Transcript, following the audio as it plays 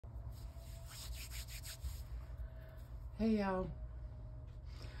Hey y'all,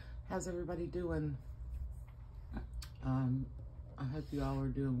 how's everybody doing? I hope you all are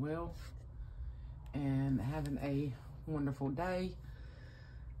doing well and having a wonderful day.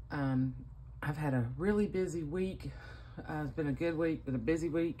 I've had a really busy week. It's been a good week, but a busy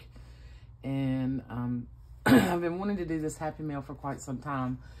week. And I've been wanting to do this Happy Mail for quite some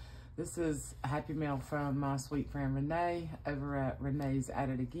time. This is a Happy Mail from my sweet friend Renee over at Renee's At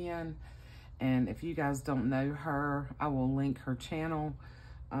It Again. And if you guys don't know her, I will link her channel.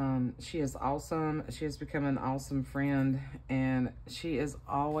 She is awesome. She has become an awesome friend, and she is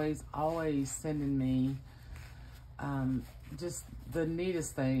always sending me just the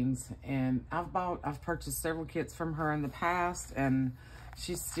neatest things. And I've purchased several kits from her in the past, and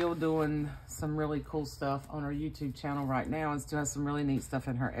she's still doing some really cool stuff on her YouTube channel right now, and still has some really neat stuff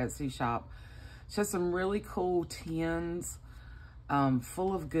in her Etsy shop. She has some really cool tins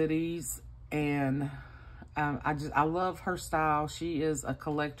full of goodies. And I love her style. She is a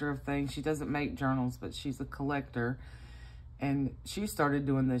collector of things. She doesn't make journals, but she's a collector. And she started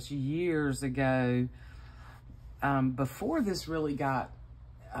doing this years ago, before this really got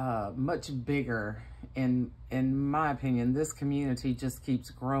much bigger. In my opinion, this community just keeps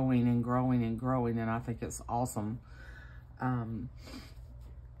growing and growing and growing, and I think it's awesome.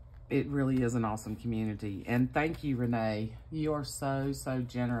 It really is an awesome community. And thank you, Renee. You are so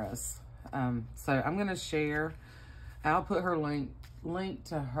generous. So I'm going to share, I'll put her link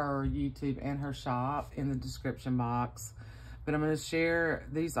to her YouTube and her shop in the description box, but I'm going to share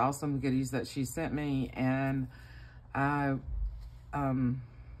these awesome goodies that she sent me. And I,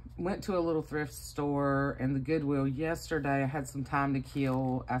 went to a little thrift store in the Goodwill yesterday. I had some time to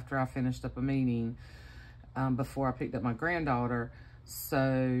kill after I finished up a meeting, before I picked up my granddaughter.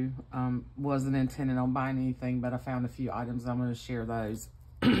 So, wasn't intending on buying anything, but I found a few items. I'm going to share those.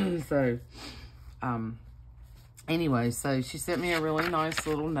 So, anyway, so she sent me a really nice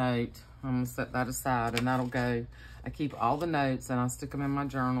little note. I'm going to set that aside, and that'll go. I keep all the notes, and I stick them in my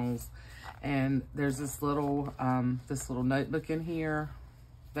journals. And there's this little notebook in here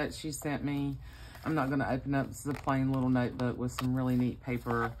that she sent me. I'm not going to open up. This is a plain little notebook with some really neat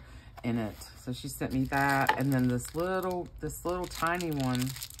paper in it. So she sent me that, and then this little tiny one.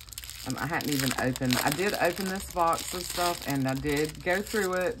 I hadn't even opened. I did open this box of stuff, and I did go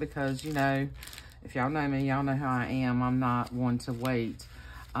through it because, you know, if y'all know me, y'all know how I am. I'm not one to wait.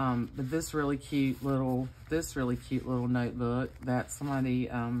 But this really cute little notebook that somebody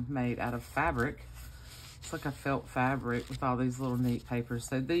made out of fabric. It's like a felt fabric with all these little neat papers.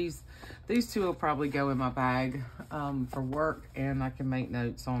 So these two will probably go in my bag for work, and I can make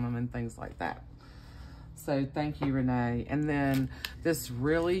notes on them and things like that. So thank you, Renee. And then this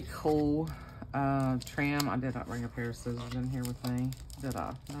really cool trim. I did not bring a pair of scissors in here with me, did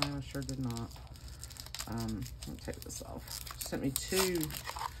I? No, I sure did not. Let me take this off. She sent me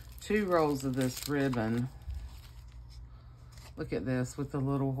two rolls of this ribbon. Look at this with the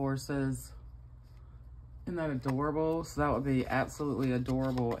little horses. Isn't that adorable? So that would be absolutely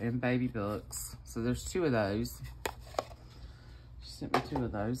adorable in baby books. So there's two of those. She sent me two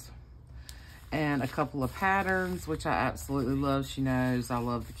of those. And a couple of patterns, which I absolutely love. She knows I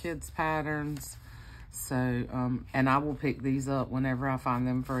love the kids' patterns. So, and I will pick these up whenever I find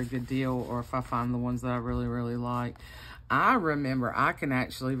them for a good deal, or if I find the ones that I really like. I can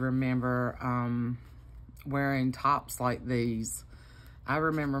actually remember wearing tops like these. I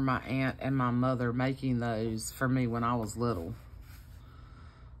remember my aunt and my mother making those for me when I was little.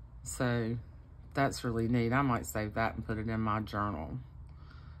 So that's really neat. I might save that and put it in my journal.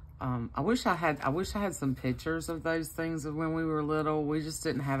 I wish I had some pictures of those things of when we were little. We just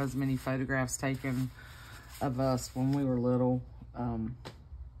didn't have as many photographs taken of us when we were little. I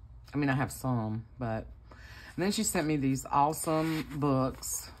mean, I have some, but... And then she sent me these awesome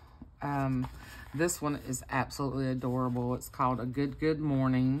books. This one is absolutely adorable. It's called A Good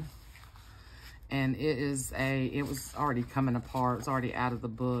Morning. And it was already coming apart. It's already out of the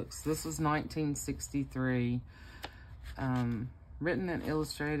books. This was 1963. Written and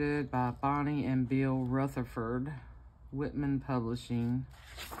illustrated by Bonnie and Bill Rutherford, Whitman Publishing.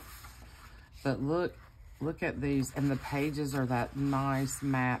 But look at these, and the pages are that nice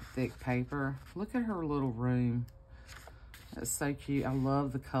matte thick paper. Look at her little room. That's so cute. I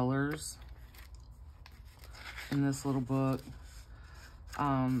love the colors in this little book.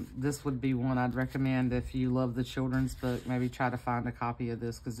 This would be one I'd recommend if you love the children's book. Maybe try to find a copy of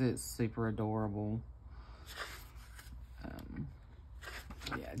this because it's super adorable.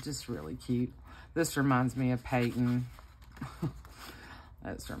 Yeah, just really cute. This reminds me of Peyton.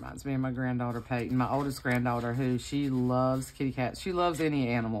 This reminds me of my granddaughter, Peyton, my oldest granddaughter, who she loves kitty cats. She loves any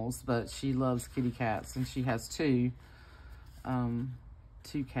animals, but she loves kitty cats, and she has two.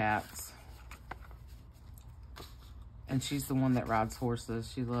 2 cats. And she's the one that rides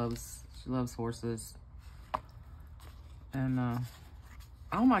horses. She loves horses. And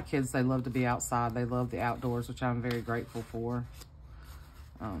all my kids, they love to be outside. They love the outdoors, which I'm very grateful for.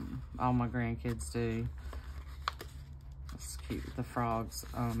 All my grandkids do. It's cute with the frogs.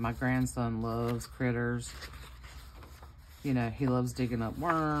 My grandson loves critters. You know, he loves digging up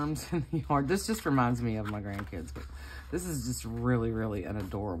worms in the yard. This just reminds me of my grandkids, but this is just really, really an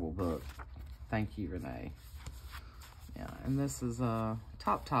adorable book. Thank you, Renee. Yeah, and this is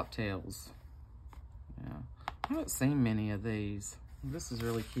Top Tales. Yeah, I haven't seen many of these. This is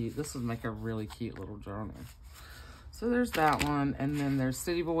really cute. This would make a really cute little journal. So there's that one, and then there's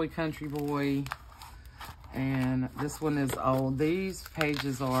City Boy, Country Boy, and this one is old. These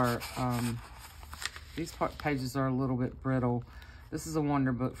pages are pages are a little bit brittle. This is a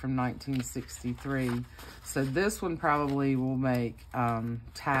Wonder Book from 1963. So this one probably will make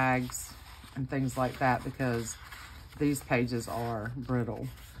tags and things like that because these pages are brittle.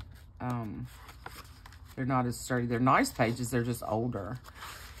 They're not as sturdy. They're nice pages. They're just older.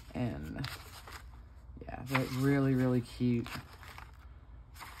 And yeah, they're really, really cute.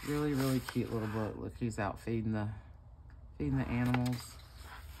 Really, really cute little book. Look, he's out feeding the animals.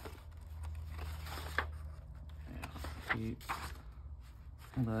 Yeah, cute.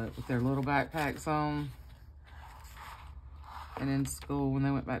 Look, with their little backpacks on. And in school, when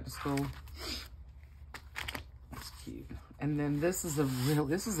they went back to school. That's cute. And then this is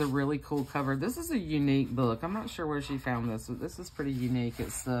a really cool cover. This is a unique book. I'm not sure where she found this, but this is pretty unique.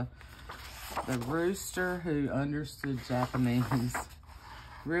 It's the Rooster Who Understood Japanese.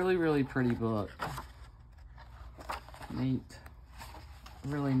 Really, really pretty book. Neat.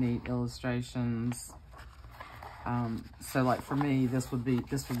 Really neat illustrations. So like for me, this would be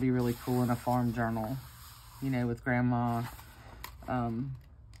really cool in a farm journal, you know, with grandma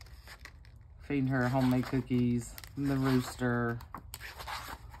feeding her homemade cookies, and the rooster,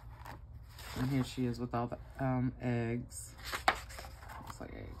 and here she is with all the eggs. Looks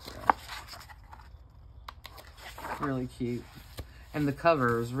like eggs, yeah. Really cute, and the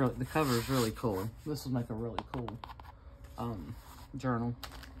cover is really cool. This would make a really cool journal.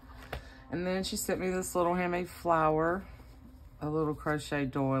 And then she sent me this little handmade flower, a little crochet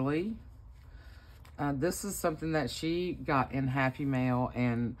doily. This is something that she got in Happy Mail,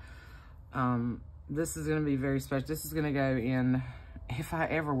 and this is going to be very special. This is going to go in, if I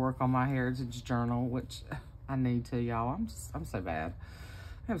ever work on my heritage journal, which I need to, y'all. I'm so bad.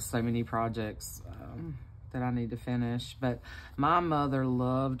 I have so many projects that I need to finish. But my mother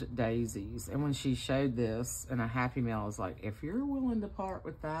loved daisies, and when she showed this in a Happy Mail, I was like, if you're willing to part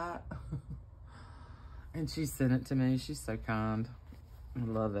with that. And she sent it to me. She's so kind. I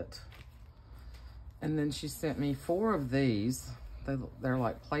love it. And then she sent me 4 of these. They're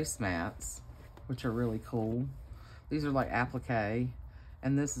like placemats, which are really cool. These are like applique,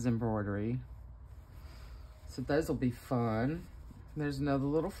 and this is embroidery. So those will be fun. There's another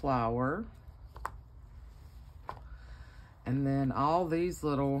little flower. And then all these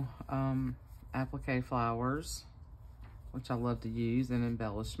little applique flowers, which I love to use, and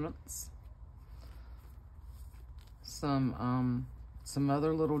embellishments. Some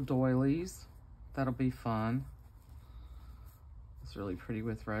other little doilies. That'll be fun. It's really pretty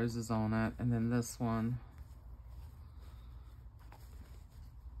with roses on it. And then this one.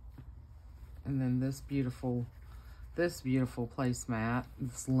 And then this beautiful placemat.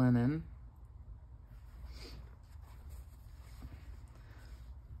 This linen.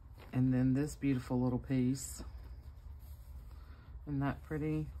 And then this beautiful little piece. Isn't that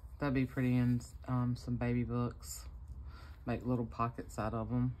pretty? That'd be pretty in some baby books. Make little pockets out of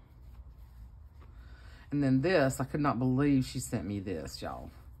them. And then this, I could not believe she sent me this,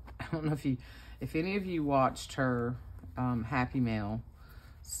 y'all. I don't know if any of you watched her Happy Mail.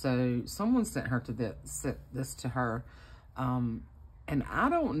 So someone sent this to her. And I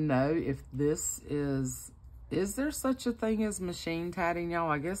don't know if this is there such a thing as machine tatting, y'all?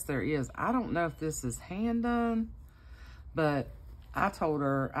 I guess there is. I don't know if this is hand done, but I told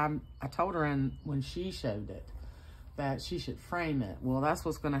her, when she showed it, that she should frame it. Well, that's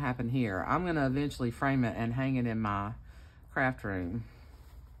what's going to happen here. I'm going to eventually frame it and hang it in my craft room.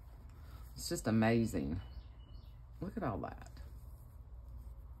 It's just amazing. Look at all that.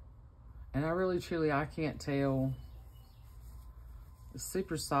 And I really, truly, I can't tell. It's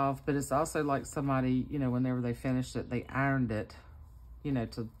super soft, but it's also like somebody, you know, whenever they finished it, they ironed it, you know,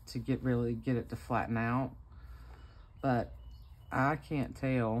 to really get it to flatten out. But I can't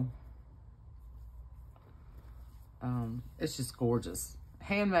tell. It's just gorgeous.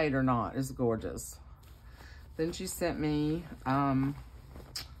 Handmade or not, it's gorgeous. Then she sent me,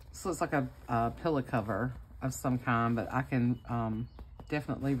 this looks like a pillow cover of some kind, but I can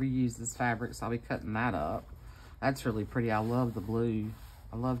definitely reuse this fabric, so I'll be cutting that up. That's really pretty. I love the blue.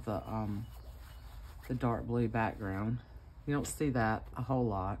 I love the dark blue background. You don't see that a whole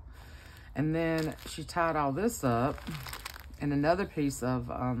lot. And then she tied all this up in another piece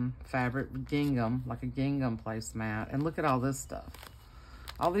of fabric, gingham, like a gingham placemat. And look at all this stuff.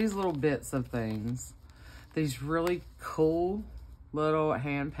 All these little bits of things. These really cool little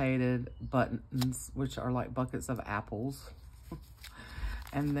hand-painted buttons, which are like buckets of apples.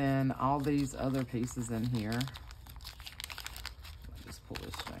 And then all these other pieces in here. Let's just pull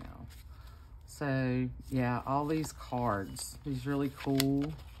this down. So, yeah, all these cards. These really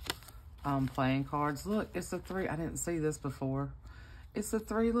cool playing cards. Look, it's a 3. I didn't see this before. It's a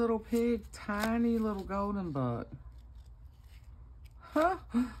 3 little pig, tiny little golden buck. Huh?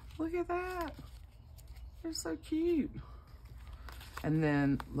 Look at that. They're so cute. And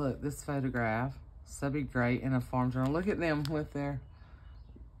then, look, this photograph. So that'd be great in a farm journal. Look at them with their...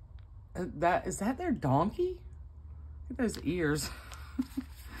 Is that their donkey? Look at those ears.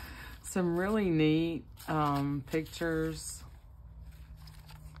 Some really neat pictures.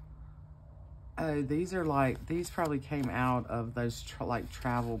 Oh, these are like, these probably came out of those like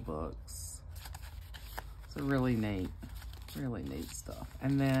travel books. It's really neat stuff.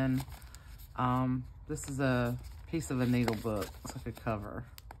 And then this is a piece of a needle book. It's like a cover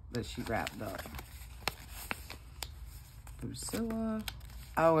that she wrapped up. Drusilla.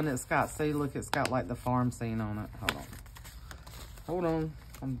 Oh, and it's got, see, look, it's got like the farm scene on it. Hold on.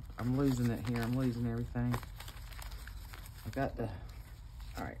 I'm losing it here. I'm losing everything. I got to,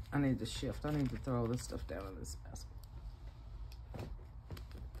 all right, I need to shift. I need to throw all this stuff down in this basket.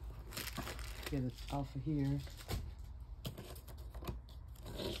 Get it off of here.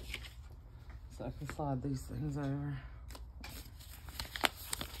 So I can slide these things over.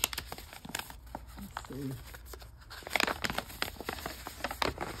 Let's see.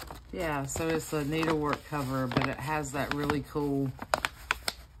 Yeah, so it's a needlework cover, but it has that really cool,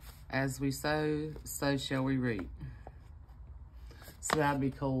 as we sow, so shall we reap. So that'd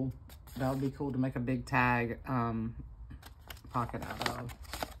be cool. That would be cool to make a big tag pocket out of.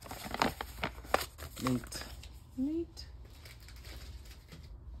 Neat. Neat.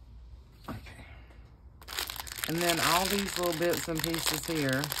 Okay. And then all these little bits and pieces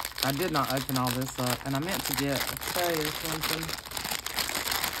here. I did not open all this up, and I meant to get a tray or something.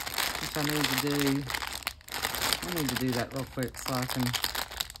 Which I need to do. I need to do that real quick so I can,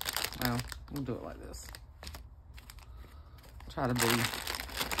 well, we'll do it like this. Try to be,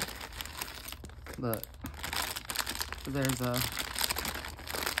 look,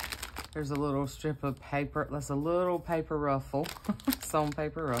 there's a little strip of paper. That's a little paper ruffle, sewn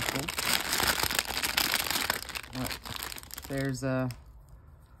paper ruffle. Look, there's a,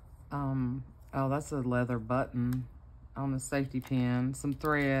 oh, that's a leather button on the safety pin, some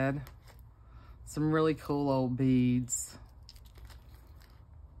thread, some really cool old beads.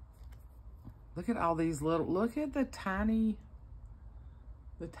 Look at all these little, look at the tiny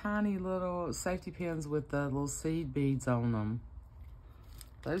little safety pins with the little seed beads on them.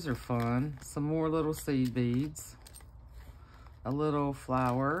 Those are fun. Some more little seed beads, a little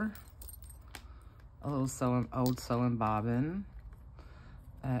flower, a little old sewing bobbin,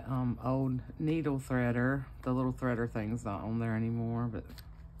 old needle threader. The little threader thing's not on there anymore, but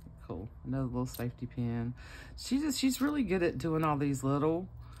cool. Another little safety pin. She's really good at doing all these little,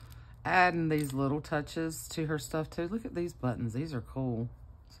 adding these little touches to her stuff too. Look at these buttons. These are cool.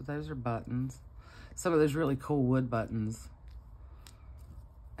 So those are buttons. Some of those really cool wood buttons.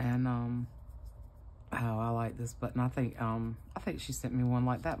 And oh, I like this button. I think she sent me one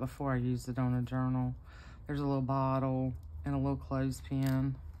like that before. I used it on a journal. There's a little bottle and a little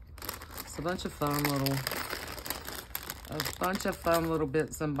clothespin. It's a bunch of fun little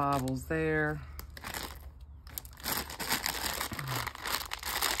bits and bobbles there.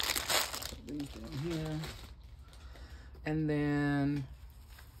 Put these in here. And then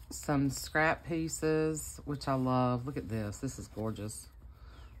some scrap pieces, which I love. Look at this. This is gorgeous.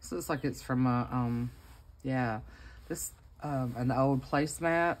 This looks like it's from a, yeah, this, an old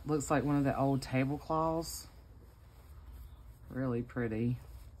placemat. Looks like one of the old tablecloths. Really pretty.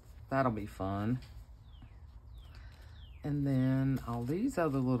 That'll be fun. And then all these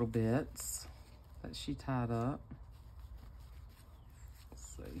other little bits that she tied up.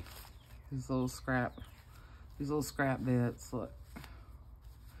 Let's see. These little scrap bits, look.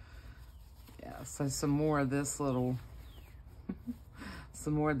 Yeah, so some more of this little,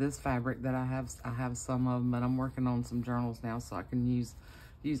 some more of this fabric that I have some of them, but I'm working on some journals now so I can use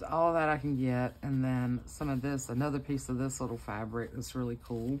use all that I can get. And then some of this, another piece of this little fabric that's really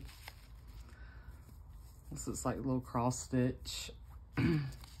cool. This is like a little cross stitch.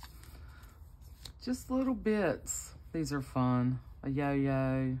 Just little bits. These are fun. A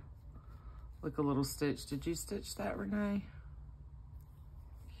yo-yo. Look, a little stitch. Did you stitch that, Renee?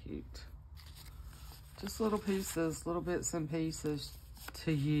 Cute. Just little pieces, little bits and pieces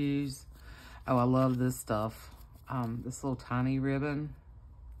to use. Oh, I love this stuff. This little tiny ribbon.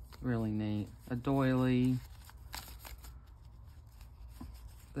 Really neat. A doily.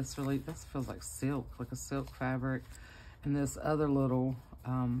 This feels like silk, like a silk fabric. And this other little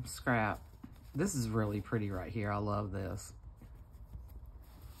scrap. This is really pretty right here. I love this.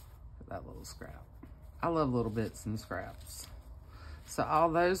 Look at that little scrap. I love little bits and scraps. So all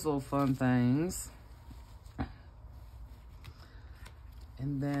those little fun things.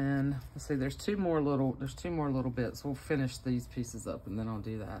 And then let's see, there's two more little bits. We'll finish these pieces up and then I'll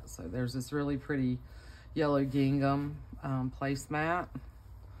do that. So there's this really pretty yellow gingham placemat.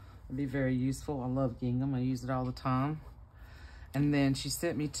 It'd be very useful. I love gingham. I use it all the time. And then she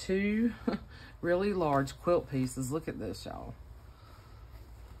sent me two really large quilt pieces. Look at this, y'all.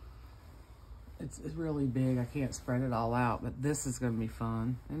 It's really big. I can't spread it all out, but this is going to be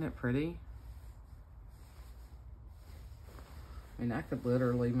fun. Isn't it pretty? I mean, I could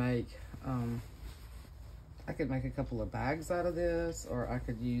literally make, I could make a couple of bags out of this, or I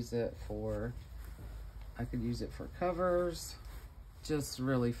could use it for covers. Just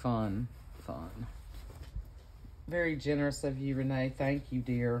really fun. Very generous of you, Renee. Thank you,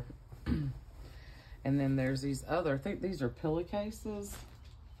 dear. And then there's these other, I think these are pillowcases.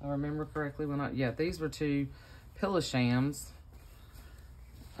 If I remember correctly yeah, these were two pillow shams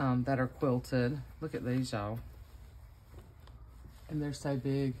that are quilted. Look at these, y'all. And they're so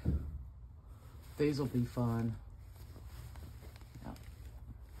big. These will be fun. Yeah.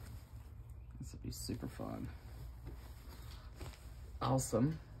 This will be super fun.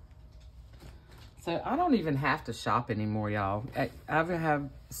 Awesome. So I don't even have to shop anymore, y'all. I've had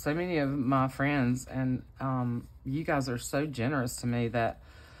so many of my friends, and you guys are so generous to me that,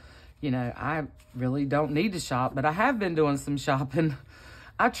 you know, I really don't need to shop, but I have been doing some shopping.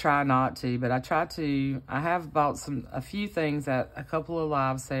 I try not to, but I try to. I have bought a few things at a couple of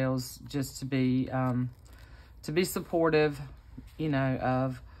live sales just to be supportive, you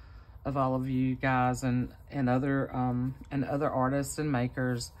know, of all of you guys and other artists and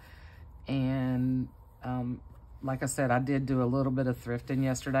makers. And like I said, I did do a little bit of thrifting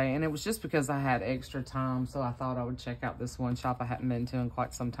yesterday, and it was just because I had extra time, so I thought I would check out this one shop I hadn't been to in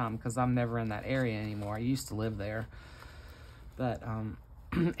quite some time, because I'm never in that area anymore. I used to live there, but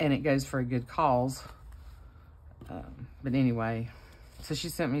and it goes for a good cause. But anyway, so she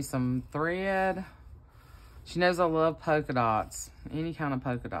sent me some thread. She knows I love polka dots, any kind of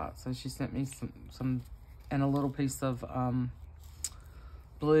polka dots. So she sent me some and a little piece of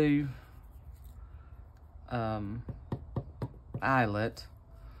blue eyelet,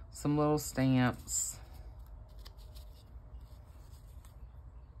 some little stamps.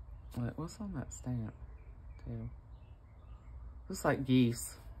 What's on that stamp too? Looks like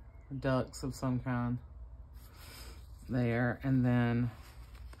geese, ducks of some kind there. And then,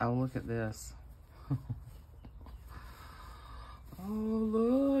 oh, look at this. Oh,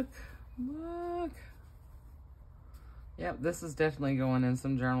 look. Yep, this is definitely going in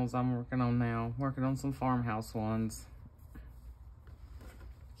some journals I'm working on now. Working on some farmhouse ones.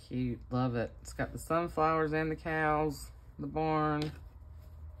 Cute, love it. It's got the sunflowers and the cows, the barn.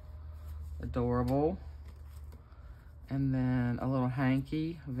 Adorable. And then a little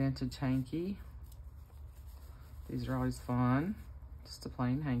hanky, a vintage hanky. These are always fun. Just a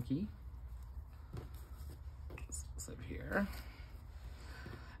plain hanky. It's up here.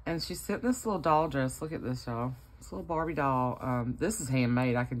 And she sent this little doll dress. Look at this, y'all. This little Barbie doll. This is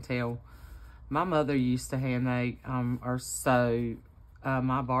handmade, I can tell. My mother used to handmade or sew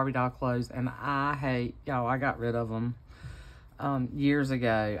my Barbie doll clothes, and I hate, y'all, I got rid of them years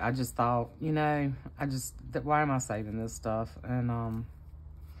ago. I just thought, you know, why am I saving this stuff? And,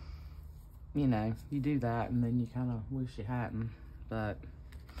 you know, you do that, and then you kind of wish you hadn't, but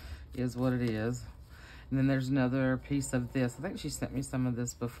it is what it is. And then there's another piece of this. I think she sent me some of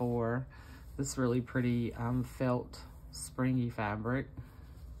this before. This really pretty felt springy fabric.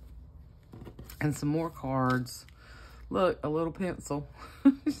 And some more cards. Look, a little pencil.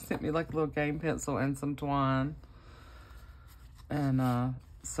 She sent me like a little game pencil and some twine. And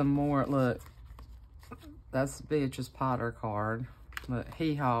some more, look. That's Beatrice Potter card. Look,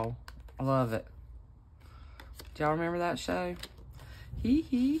 hee haw. I love it. Do y'all remember that show? Hee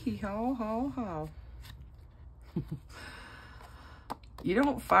hee hee haw haw haw. You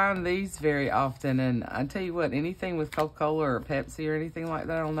don't find these very often, and I tell you what, anything with Coca-Cola or Pepsi or anything like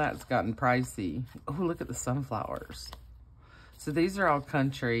that on that's gotten pricey. Oh, look at the sunflowers. So these are all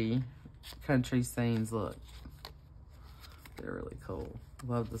country scenes. Look, they're really cool.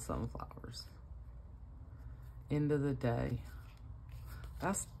 Love the sunflowers. End of the day.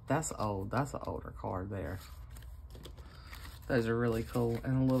 That's old. That's an older card there. Those are really cool,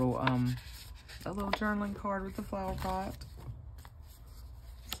 and a little journaling card with the flower pot.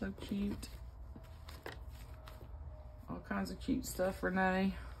 So cute. All kinds of cute stuff,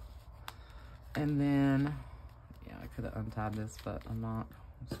 Renee. And then, yeah, I could have untied this, but I'm not.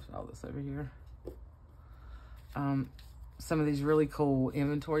 Let's put all this over here. Some of these really cool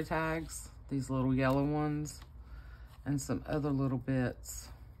inventory tags, these little yellow ones, and some other little bits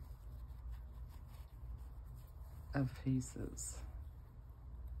of pieces.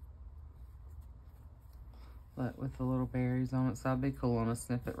 But with the little berries on it, so that'd be cool on a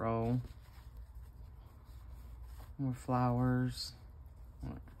snippet roll. More flowers.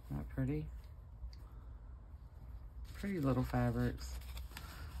 Not pretty. Pretty little fabrics.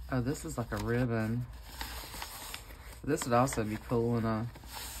 Oh, this is like a ribbon. This would also be cool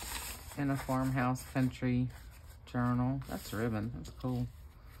in a farmhouse country journal. That's ribbon. That's cool.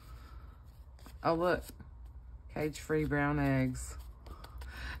 Oh, look. Cage-free brown eggs.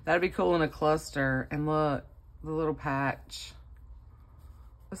 That'd be cool in a cluster. And look. The little patch.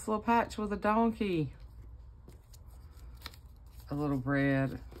 This little patch with a donkey. A little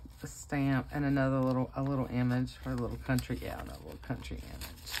bread, a stamp, and a little image for a little country. Yeah, another little country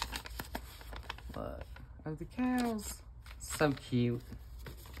image. Look, of the cows. So cute.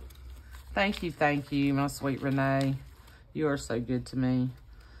 Thank you, my sweet Renee. You are so good to me.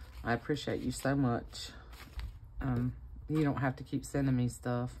 I appreciate you so much. You don't have to keep sending me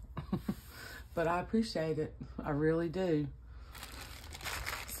stuff. But I appreciate it. I really do.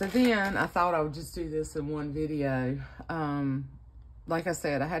 So then I thought I would just do this in one video. Like I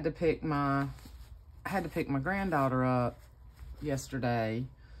said, I had to pick my granddaughter up yesterday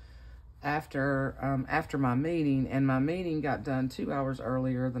after my meeting, and my meeting got done 2 hours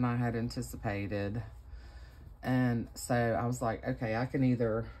earlier than I had anticipated. And so I was like, okay, I can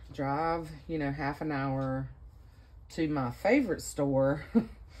either drive, half an hour to my favorite store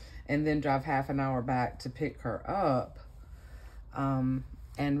and then drive half an hour back to pick her up,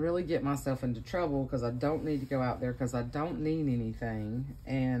 and really get myself into trouble because I don't need to go out there because I don't need anything.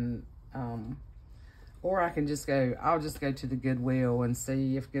 And, or I can just go, I'll just go to the Goodwill and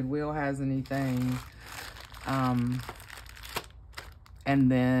see if Goodwill has anything. And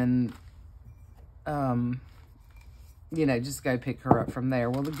then, just go pick her up from there.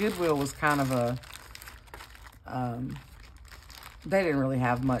 Well, the Goodwill was kind of a, they didn't really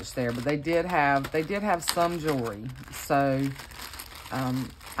have much there, but they did have some jewelry. So,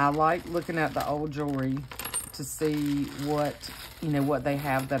 I like looking at the old jewelry to see what they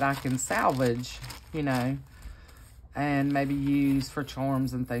have that I can salvage, and maybe use for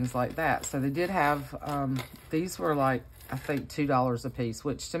charms and things like that. So they did have, these were like, I think $2 a piece,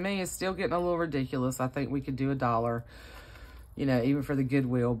 which to me is still getting a little ridiculous. I think we could do $1, even for the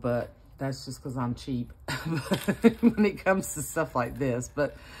Goodwill, but that's just because I'm cheap when it comes to stuff like this.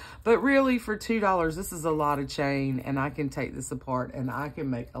 But really, for $2, this is a lot of chain, and I can take this apart, and I can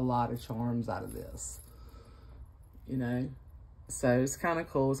make a lot of charms out of this, So it's kind of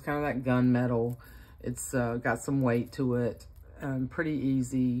cool. It's kind of that gunmetal. It's got some weight to it. Pretty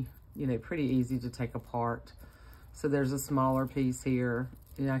easy, pretty easy to take apart. So there's a smaller piece here.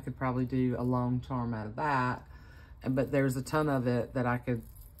 I could probably do a long charm out of that. But there's a ton of it that I could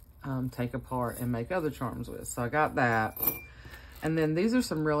take apart and make other charms with. So I got that. And then these are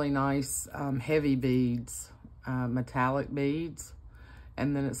some really nice heavy beads, metallic beads.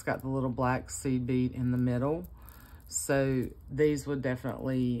 And then it's got the little black seed bead in the middle. So these would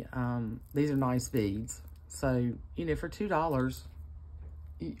definitely, these are nice beads. So, for $2,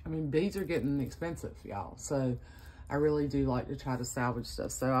 I mean, beads are getting expensive, y'all. So I really do like to try to salvage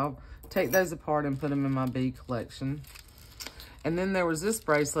stuff. So I'll take those apart and put them in my bead collection. And then there was this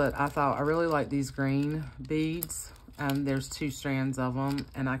bracelet. I thought I really like these green beads. There's 2 strands of them,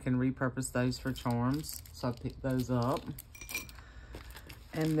 and I can repurpose those for charms. So I picked those up.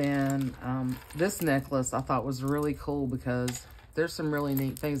 And then this necklace I thought was really cool because there's some really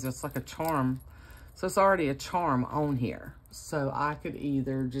neat things. It's like a charm. So it's already a charm on here. So I could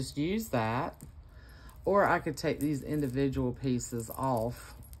either just use that, or I could take these individual pieces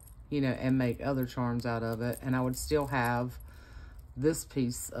off, and make other charms out of it. And I would still have this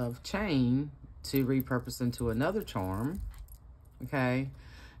piece of chain to repurpose into another charm, okay?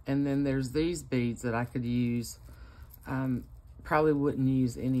 And then there's these beads that I could use probably wouldn't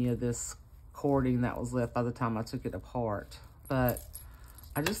use any of this cording that was left by the time I took it apart. But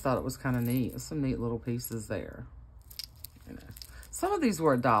I just thought it was kind of neat. Some neat little pieces there. You know, some of these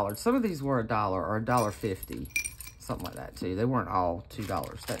were $1. Some of these were $1 or $1.50. Something like that too. They weren't all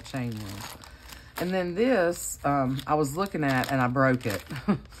 $2. That chain was. And then this, I was looking at and I broke it.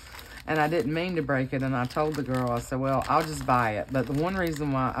 And I didn't mean to break it. And I told the girl, I said, well, I'll just buy it. But the one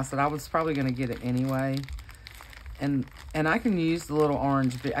reason why, I said I was probably going to get it anyway. And I can use the little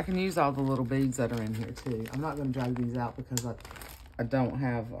orange, I can use all the little beads that are in here too. I'm not going to drag these out because I don't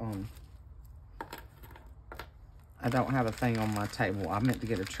have a thing on my table. I meant to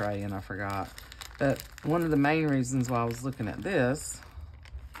get a tray and I forgot. But one of the main reasons why I was looking at this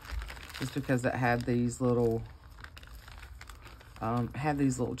is because it had these little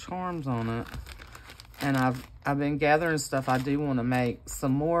charms on it. And I've been gathering stuff. I do want to make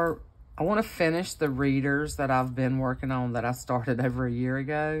some more. I want to finish the readers that I've been working on that I started over a year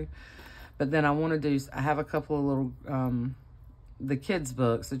ago. But then I want to do, I have a couple of little, the kids'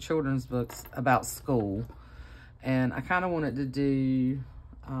 books, the children's books about school. And I kind of wanted to do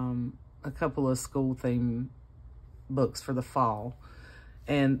a couple of school-themed books for the fall.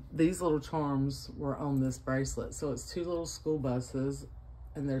 And these little charms were on this bracelet. So it's 2 little school buses,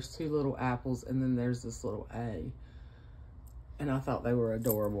 and there's 2 little apples, and then there's this little A. And I thought they were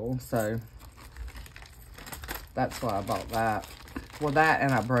adorable. So that's why I bought that. Well, that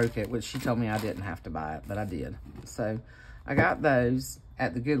and I broke it, which she told me I didn't have to buy it, but I did. So I got those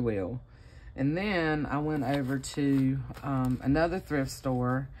at the Goodwill. And then I went over to another thrift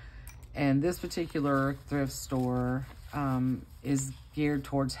store. And this particular thrift store is geared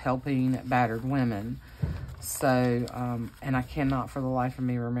towards helping battered women. So, and I cannot for the life of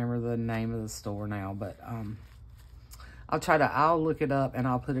me remember the name of the store now, but I'll look it up and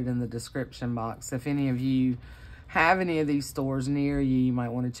I'll put it in the description box. If any of you have any of these stores near you, you might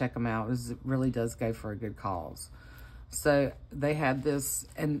want to check them out. It really does go for a good cause. So they had this,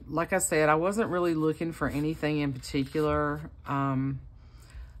 and like I said, I wasn't really looking for anything in particular.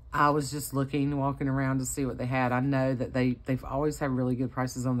 I was just looking, walking around to see what they had. I know that they've always had really good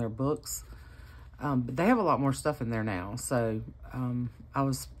prices on their books. But they have a lot more stuff in there now. So I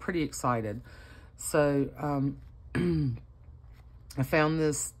was pretty excited. So I found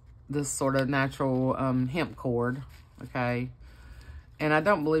this sort of natural hemp cord, okay? And I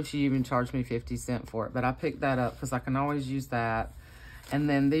don't believe she even charged me 50 cents for it, but I picked that up because I can always use that. And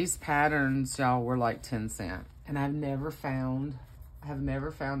then these patterns, y'all, were like 10 cents. And I've never found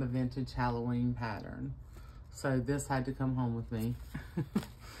a vintage Halloween pattern. So this had to come home with me.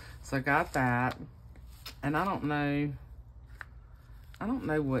 So I got that. And I don't know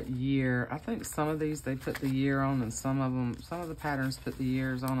what year. I think some of these they put the year on, and some of the patterns put the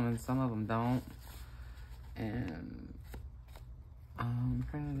years on them, and some of them don't. And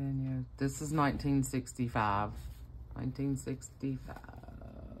printed in here. This is 1965. 1965. I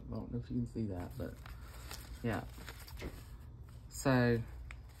don't know if you can see that, but yeah. So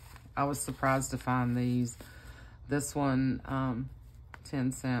I was surprised to find these. This one,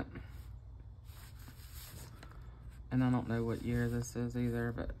 10 cents. And I don't know what year this is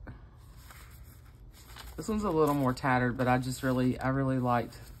either, but this one's a little more tattered, but I really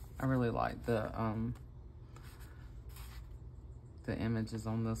liked the images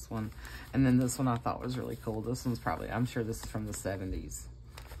on this one. And then this one I thought was really cool. This one's probably, I'm sure this is from the 70s.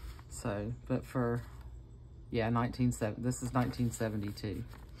 So, but for, yeah, this is 1972.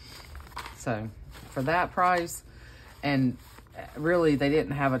 So for that price, and really they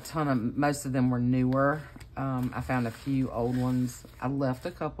didn't have a ton of, most of them were newer. I found a few old ones. I left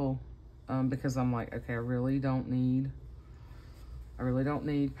a couple because I'm like, okay, I really don't need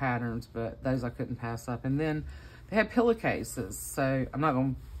patterns, but those I couldn't pass up. And then they had pillowcases, so I'm not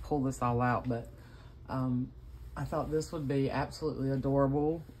gonna pull this all out, but I thought this would be absolutely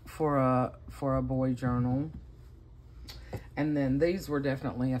adorable for a boy journal. And then these were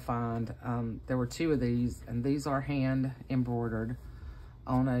definitely a find. There were 2 of these, and these are hand embroidered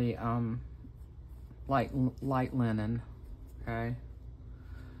on a light linen, okay?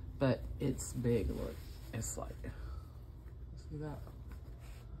 But it's big, look. It's like, see that?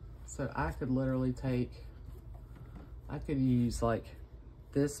 So I could literally I could use like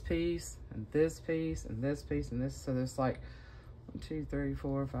this piece, and this piece, and this piece, and this. So there's like 1, 2, 3,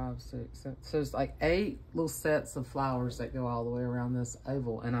 4, 5, 6, 7. So it's like 8 little sets of flowers that go all the way around this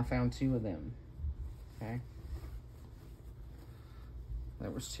oval, and I found 2 of them, okay? There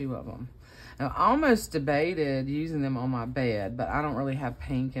was 2 of them. Now, I almost debated using them on my bed, but I don't really have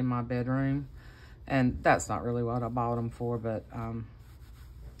pink in my bedroom. And that's not really what I bought them for, but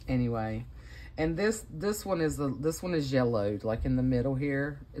anyway. And this one is yellowed, like in the middle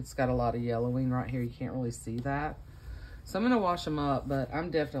here. It's got a lot of yellowing right here. You can't really see that. So I'm gonna wash them up, but they'll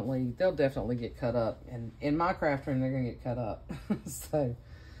definitely get cut up. And in my craft room, they're gonna get cut up. so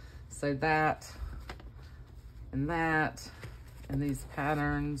that, and these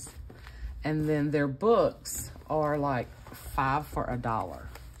patterns. And then their books are like 5 for $1.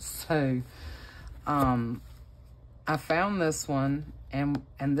 So I found this one, and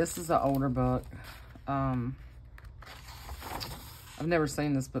this is an older book. I've never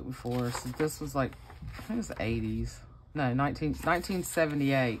seen this book before. So this was like, I think it was the 80s. No,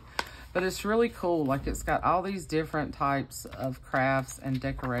 1978. But it's really cool. Like, it's got all these different types of crafts and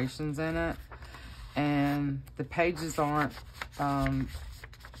decorations in it. And the pages aren't,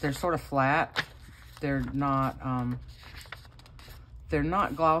 they're sort of flat. They're not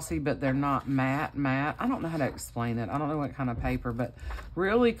glossy, but they're not matte. I don't know how to explain it. I don't know what kind of paper, but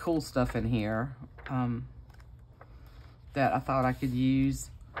really cool stuff in here that I thought I could use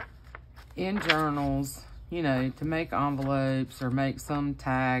in journals, you know, to make envelopes or make some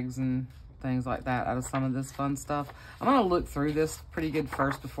tags and things like that out of some of this fun stuff. I'm gonna look through this pretty good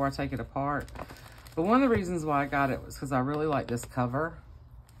first before I take it apart. But one of the reasons why I got it was because I really like this cover.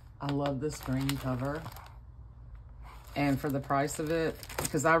 I love this green cover. And for the price of it,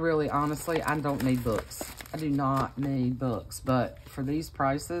 because I really, honestly, I don't need books. I do not need books, but for these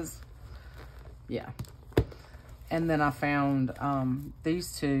prices, yeah. And then I found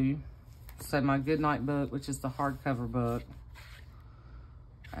these two. So my Goodnight book, which is the hardcover book.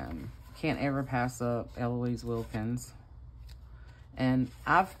 Can't ever pass up Eloise Wilkins. And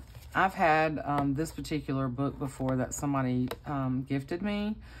I've had this particular book before that somebody gifted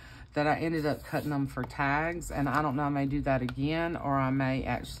me, that I ended up cutting them for tags, and I don't know, I may do that again, or I may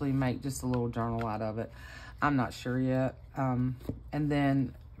actually make just a little journal out of it. I'm not sure yet. And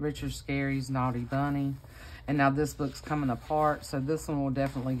then Richard Scarry's Naughty Bunny. And now this book's coming apart, so this one will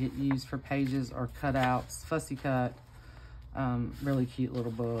definitely get used for pages or cutouts, fussy cut. Really cute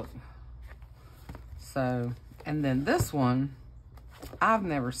little book. So, and then this one, I've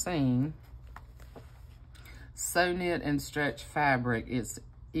never seen. Sew, Knit, and Stretch Fabric. It's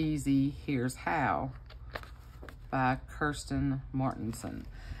Easy, Here's How by Kirsten Martinson.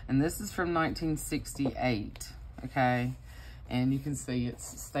 And this is from 1968, okay? And you can see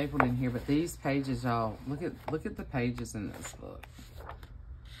it's stapled in here, but these pages, y'all, look at the pages in this book.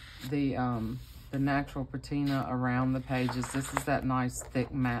 The natural patina around the pages. This is that nice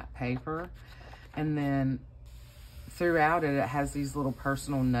thick matte paper. And then throughout it, it has these little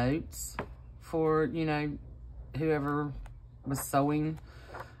personal notes for, you know, whoever was sewing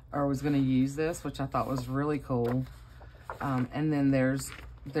or was going to use this, which I thought was really cool. And then there's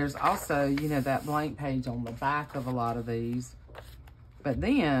also, you know, that blank page on the back of a lot of these. But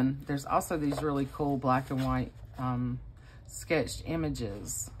then there's also these really cool black and white sketched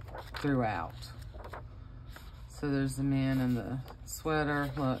images throughout. So there's the man in the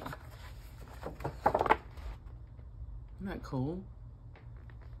sweater. Look. Isn't that cool?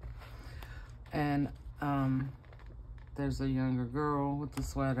 And there's a younger girl with the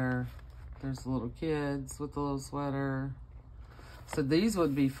sweater. There's the little kids with the little sweater. So these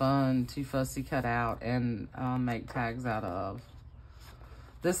would be fun to fussy cut out and make tags out of.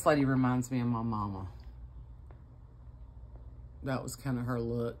 This lady reminds me of my mama. That was kind of her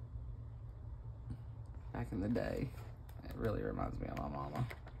look back in the day. It really reminds me of my mama.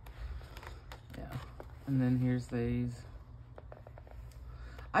 Yeah. And then here's these.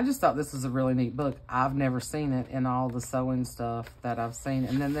 I just thought this was a really neat book. I've never seen it in all the sewing stuff that I've seen.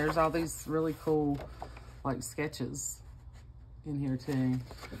 And then there's all these really cool, like, sketches in here too.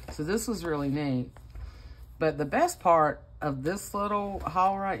 So this was really neat. But the best part of this little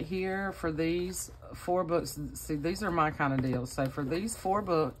haul right here for these 4 books, see, these are my kind of deals. So for these 4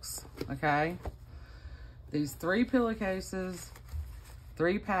 books, okay, these 3 pillowcases,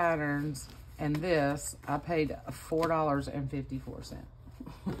 3 patterns, and this, I paid $4.54.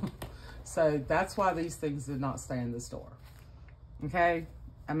 So that's why these things did not stay in the store. Okay?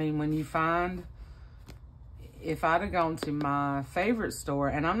 I mean, when you find, if I'd have gone to my favorite store,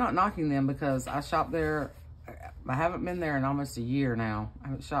 and I'm not knocking them because I shop there, I haven't been there in almost a year now. I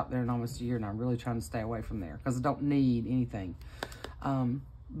haven't shopped there in almost a year, and I'm really trying to stay away from there because I don't need anything.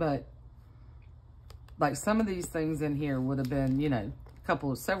 But like some of these things in here would have been, you know,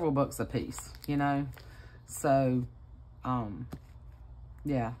 several bucks a piece, you know? So,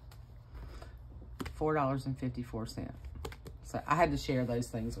 yeah, $4.54. So I had to share those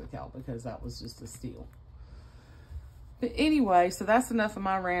things with y'all because that was just a steal. But anyway, so that's enough of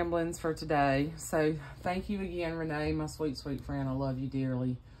my ramblings for today. So thank you again, Renee, my sweet, sweet friend. I love you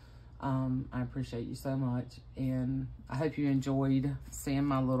dearly. I appreciate you so much, and I hope you enjoyed seeing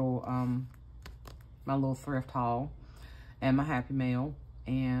my little thrift haul and my Happy Mail,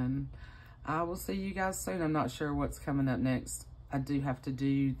 and I will see you guys soon. I'm not sure what's coming up next. I do have to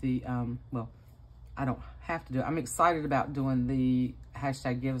do the, well, I don't have to do it. I'm excited about doing the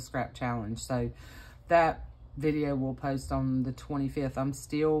hashtag Give a Scrap Challenge. So that video will post on the 25th. I'm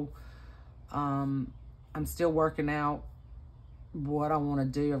still working out what I want to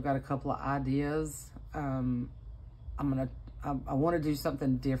do. I've got a couple of ideas. I want to do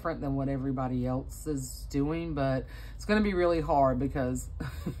something different than what everybody else is doing, but it's going to be really hard because,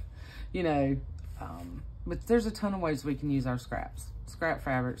 you know, but there's a ton of ways we can use our scraps. Scrap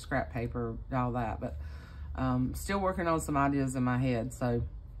fabric, scrap paper, all that. But still working on some ideas in my head. So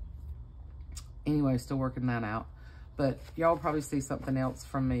anyway, still working that out. But y'all probably see something else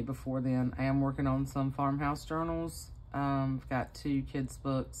from me before then. I am working on some farmhouse journals. I've got 2 kids'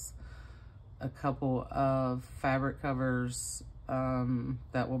 books, a couple of fabric covers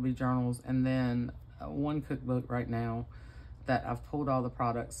that will be journals, and then 1 cookbook right now that I've pulled all the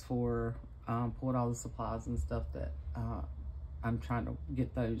products for, pulled all the supplies and stuff that I'm trying to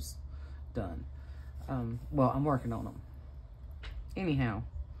get those done. Well, I'm working on them. Anyhow,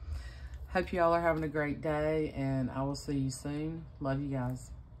 hope you all are having a great day, and I will see you soon. Love you guys.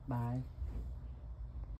 Bye.